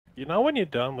You know when you're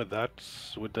done with that,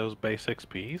 with those base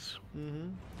XPs,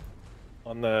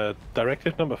 on the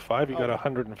directive number 5, you got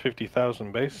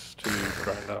 150,000 base to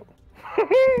grind up.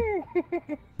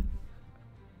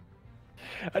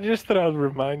 I just thought I'd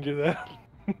remind you that.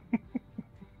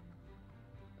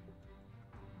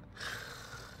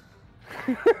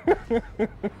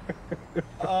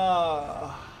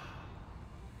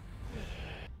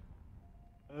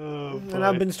 And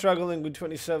I've been struggling with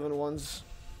 27 ones.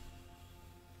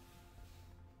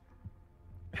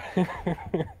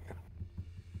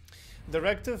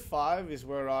 Directive 5 is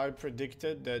where I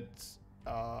predicted that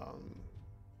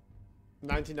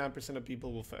 99% of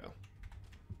people will fail.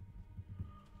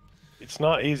 It's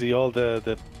not easy, all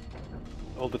the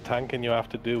tanking you have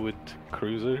to do with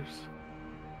cruisers.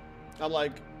 I'm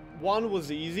like, 1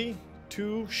 was easy,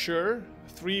 2 sure,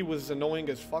 3 was annoying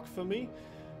as fuck for me,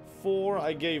 4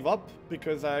 I gave up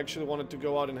because I actually wanted to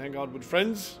go out and hang out with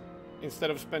friends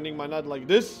instead of spending my night like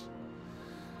this.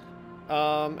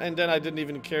 And then I didn't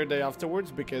even care day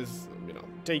afterwards because, you know,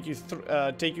 take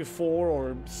you 4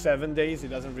 or 7 days, it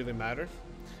doesn't really matter.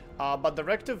 But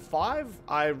Directive 5,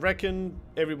 I reckon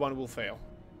everyone will fail.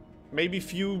 Maybe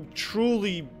few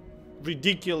truly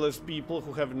ridiculous people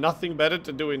who have nothing better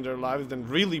to do in their lives than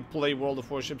really play World of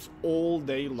Warships all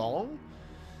day long.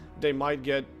 They might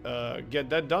get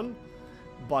that done.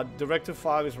 But Directive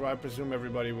 5 is where I presume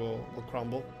everybody will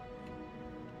crumble.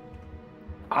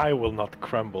 I will not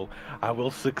crumble. I will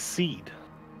succeed.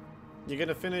 You're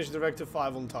gonna finish Directive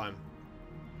 5 on time.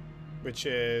 Which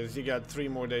is, you got 3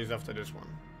 more days after this one.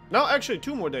 No, actually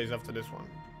 2 more days after this one.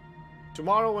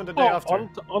 Tomorrow and the day after.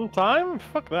 On time?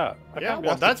 Fuck that. Yeah,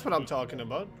 well, that's what I'm talking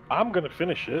about. I'm gonna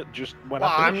finish it just when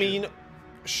I mean,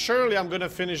 surely I'm gonna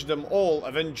finish them all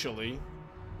eventually.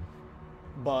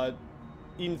 But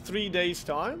in 3 days'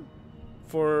 time?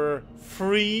 For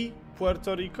free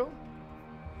Puerto Rico?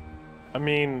 I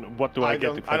mean, what do I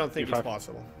get if I don't think it's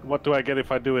possible. What do I get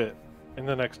if I do it in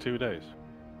the next 2 days?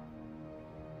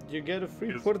 You get a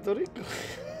free Puerto Rico.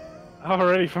 I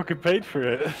already fucking paid for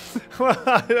it. Well,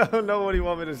 I don't know what you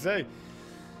want me to say.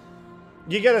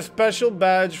 You get a special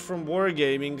badge from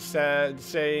Wargaming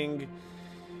saying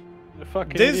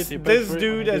this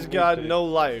dude has got no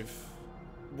life.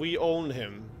 We own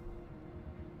him.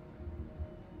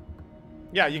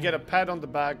 Yeah, you get a pat on the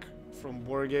back from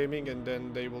Wargaming, and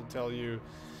then they will tell you,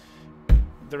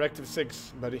 Directive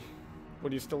 6, buddy.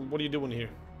 What are you doing here?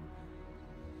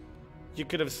 You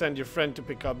could have sent your friend to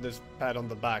pick up this pat on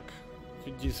the back.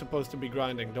 You're supposed to be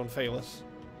grinding, don't fail us.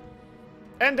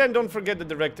 And then don't forget the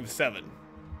Directive 7.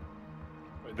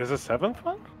 Wait, there's a 7th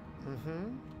one?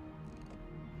 Mm-hmm.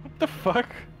 What the fuck?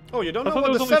 Oh, you don't know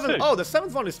what the 7th... Oh, the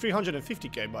 7th one is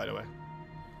 350k, by the way.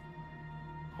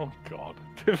 Oh god,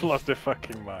 they've lost their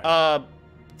fucking mind.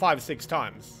 5-6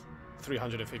 times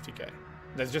 350k.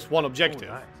 There's just one objective.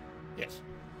 Oh, nice. Yes.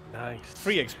 Nice.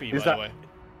 Free XP, by the way.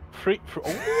 Free...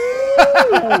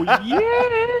 Oh,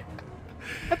 yeah!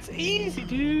 That's easy,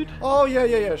 dude. Oh,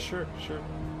 yeah, sure.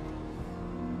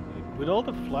 With all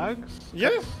the flags?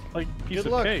 Yeah. Like piece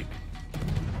of cake.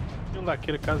 Kill that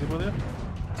Kirikazi, will you?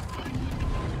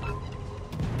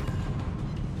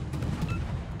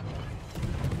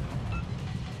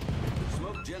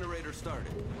 Smoke generator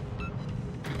started.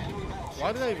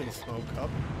 Why did I even smoke up?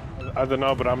 I don't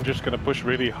know, but I'm just gonna push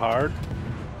really hard.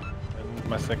 And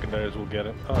my secondaries will get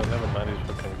it. Oh, never mind, he's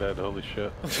fucking dead. Holy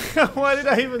shit. Why did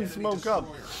I even smoke up?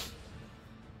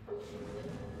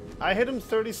 I hit him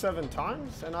 37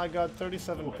 times, and I got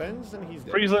 37 pins, and he's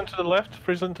dead. Friesland to the left,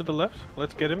 Friesland to the left.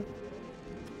 Let's get him.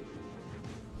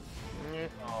 Yeah.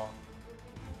 Oh.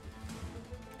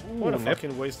 Ooh, What a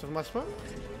fucking waste of my smoke.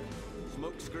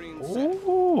 Smoke screen set.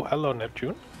 Ooh, hello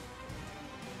Neptune.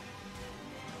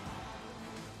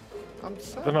 I'm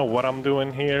sad. I don't know what I'm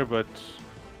doing here, but...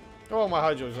 Oh, my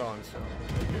hydro's on, so...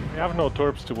 I have no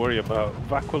torps to worry about.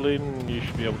 Vaquilin, you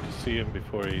should be able to see him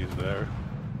before he's there.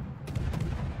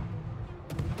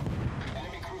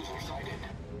 Enemy cruiser sighted.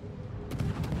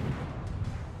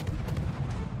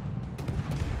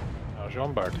 Now,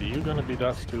 Jean-Bart, are you gonna be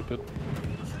that stupid?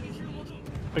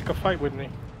 Pick a fight with me.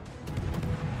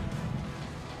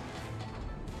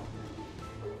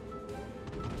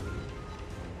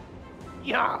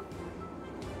 Yeah!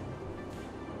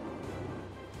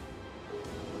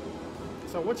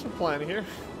 So what's your plan here?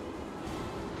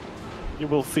 You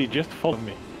will see, just follow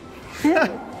me.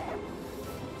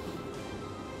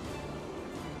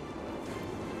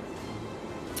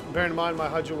 Bear in mind, my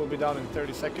hydro will be down in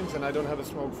 30 seconds, and I don't have a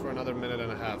smoke for another minute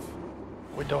and a half.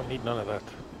 We don't need none of that.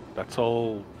 That's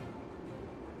all...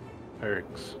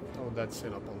 perks. Oh, that's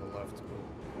it up on the left.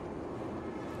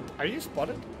 Are you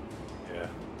spotted? Yeah.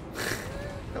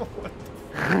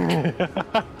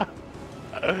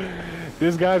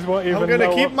 These guys won't even. I'm gonna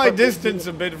know keep what my fucking- distance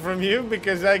a bit from you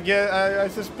because I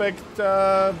suspect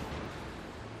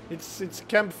it's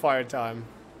campfire time.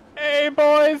 Hey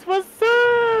boys, what's up?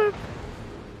 Oh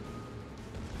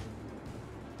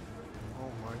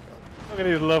my god. Look at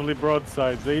these lovely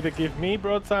broadsides. They either give me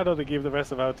broadside or they give the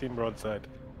rest of our team broadside.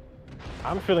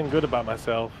 I'm feeling good about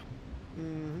myself.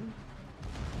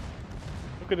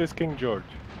 Look at this King George.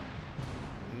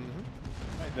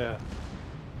 Right there.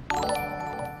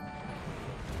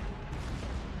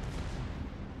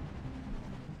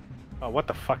 Oh, what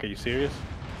the fuck? Are you serious?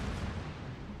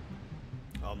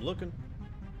 I'm looking.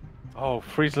 Oh,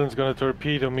 Friesland's gonna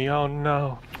torpedo me. Oh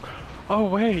no. Oh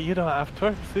wait, you don't have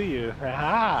torps, do you?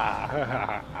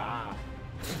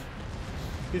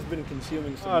 He's been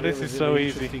consuming some Oh, this really, is so really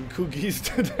easy. interesting cookies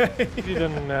today. He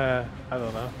didn't, I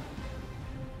don't know.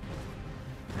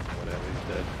 Whatever, he's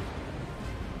dead.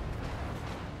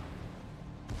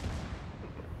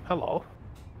 Hello.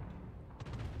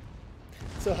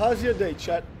 So how's your day,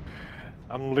 chat?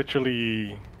 I'm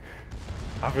literally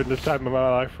having the time of my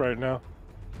life right now.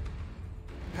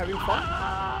 Having fun?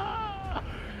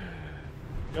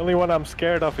 The only one I'm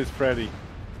scared of is Freddy.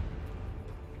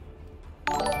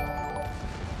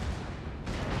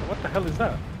 What the hell is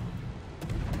that?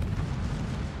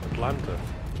 Atlanta.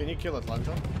 Can you kill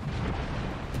Atlanta?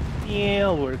 Yeah,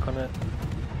 I'll work on it.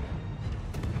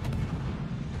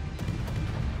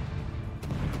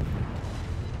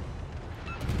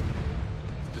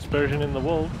 Dispersion in the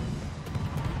world.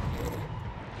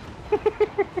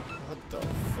 What the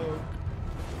fuck?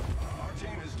 Our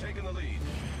team has taken the lead.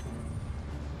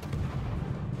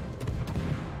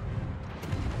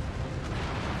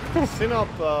 Synop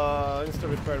insta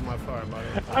repaired my fire, by the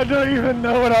way. I don't even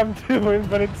know what I'm doing,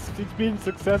 but it's been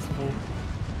successful.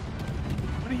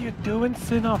 What are you doing,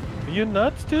 Sinop? Are you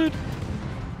nuts, dude? What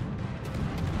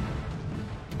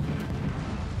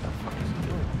the fuck is he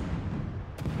doing?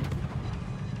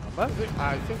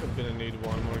 I think I'm gonna need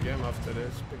one more game after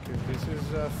this because this is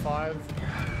 5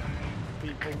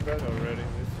 people dead already.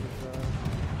 This is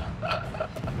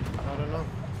I don't know.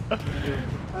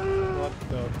 What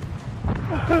the?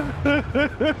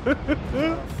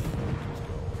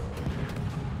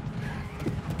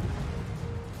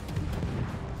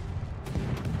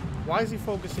 Why is he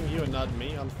focusing you and not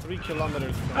me? I'm 3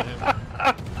 kilometers from him.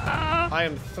 I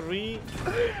am 3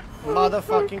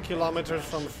 motherfucking kilometers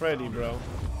from Freddy, bro.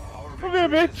 Come here,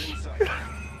 bitch!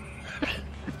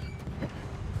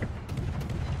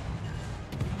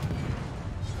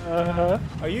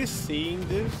 Are you seeing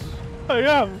this? I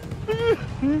am!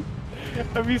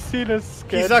 Have you seen a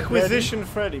sketch? He's Acquisition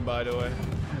Freddy, by the way.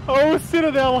 Oh,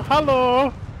 Citadel,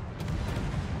 hello!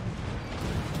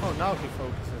 Oh, now he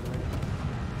focuses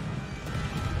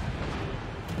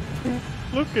me.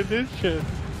 Look at this shit.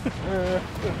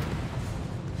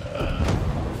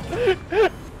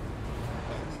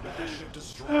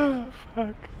 Oh,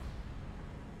 fuck.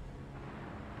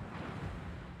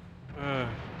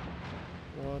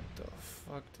 What the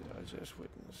fuck did I just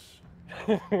witness?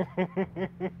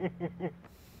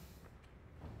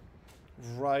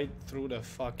 Right through the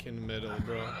fucking middle,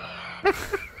 bro.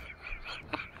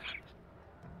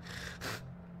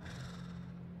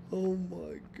 Oh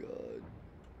my god.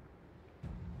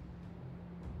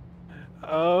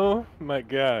 Oh my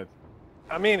god.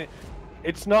 I mean,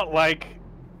 it's not like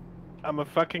I'm a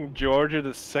fucking Georgia,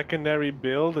 the secondary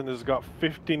build, and has got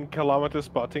 15-kilometer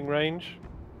spotting range.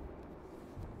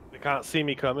 They can't see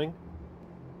me coming.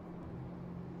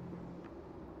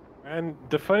 And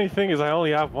the funny thing is I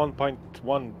only have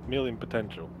 1.1 million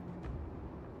potential.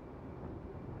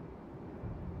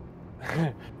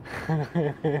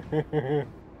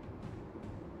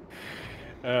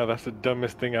 That's the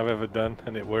dumbest thing I've ever done,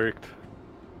 and it worked.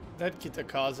 That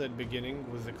Kitakaze at beginning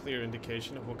was a clear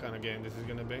indication of what kind of game this is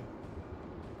gonna be.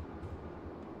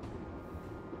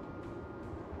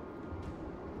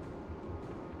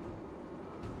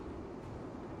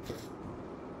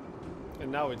 And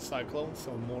now it's Cyclone,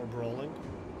 so more brawling.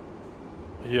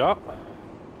 Yeah.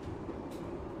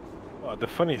 Oh, the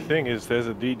funny thing is there's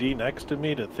a DD next to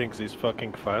me that thinks he's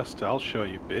fucking fast. I'll show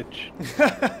you, bitch.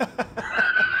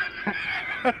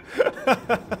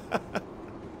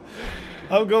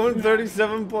 I'm going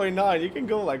 37.9. You can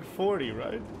go like 40,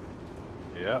 right?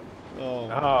 Yeah.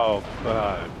 Oh. Oh,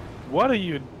 God. What are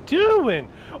you doing?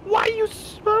 Why are you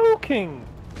smoking?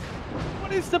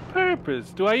 What is the purpose?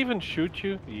 Do I even shoot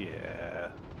you? Yeah.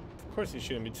 Of course you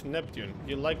shoot him. It's Neptune.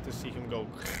 You like to see him go.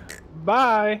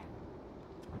 Bye.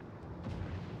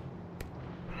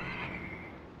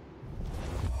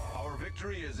 Our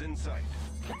victory is in sight.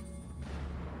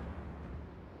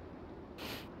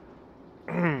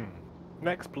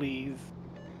 Next, please.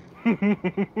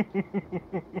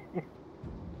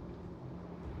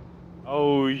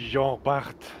 Oh,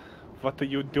 Jean-Bart. What are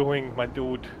you doing, my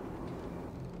dude?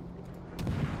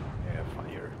 Yeah,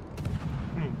 fire.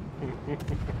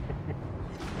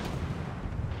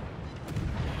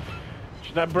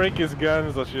 Should I break his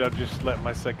guns or should I just let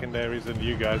my secondaries and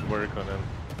you guys work on him?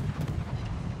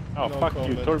 Oh, No fuck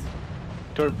comment. you.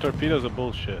 Torpedoes are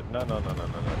bullshit. No. I'm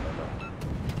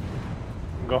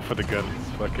going for the guns.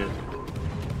 Fuck it.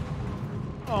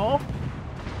 Oh.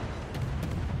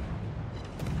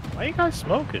 Why are you guys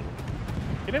smoking?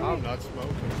 Kidding me? I'm not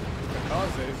smoking.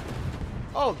 Kitakaze.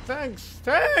 Oh, thanks,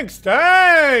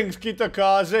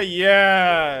 Kitakaze.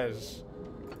 Yes.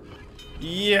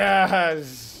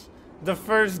 Yes. The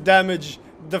first damage,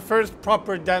 the first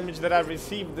proper damage that I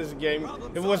received this game,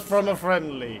 it was from a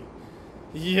friendly.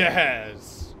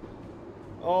 Yes.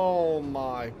 Oh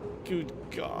my good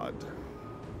God.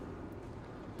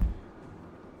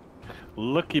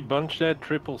 Lucky bunch dead,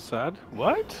 triple sad.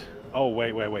 What? Oh,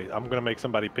 wait. I'm gonna make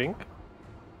somebody pink.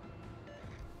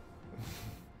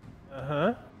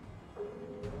 Uh-huh.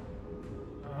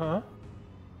 Can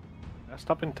I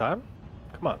stop in time?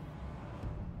 Come on.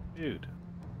 Dude.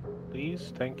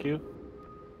 Please, thank you.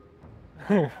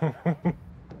 I'm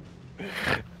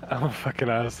a fucking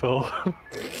asshole.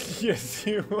 Yes,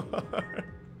 you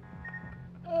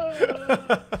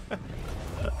are.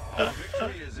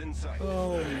 Victory is in sight.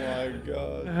 Oh my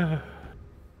God.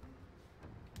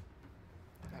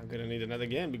 I'm gonna need another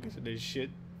game because of this shit.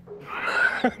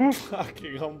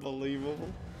 Fucking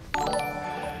unbelievable.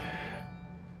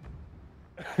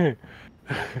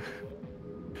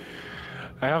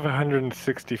 I have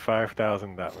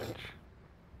 165,000 damage.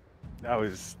 That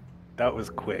was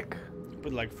quick.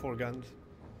 With like 4 guns.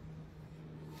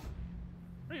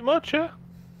 Pretty much, yeah.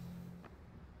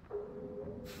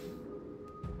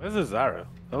 Where's the Zara?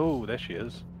 Oh, there she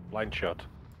is. Blind shot.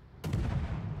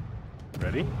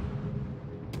 Ready?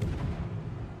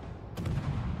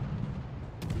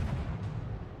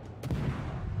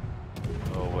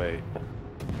 Oh, wait.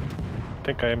 I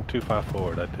think I am too far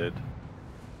forward, I did.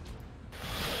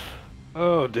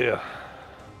 Oh, dear.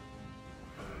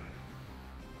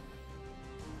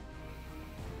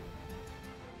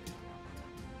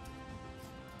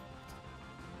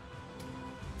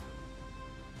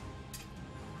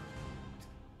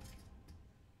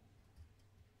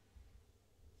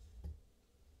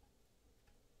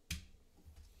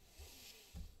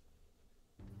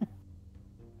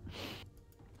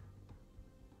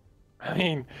 I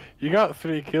mean, you got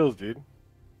 3 kills, dude.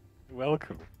 You're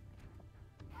welcome.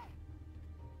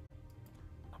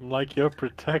 I'm like your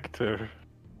protector.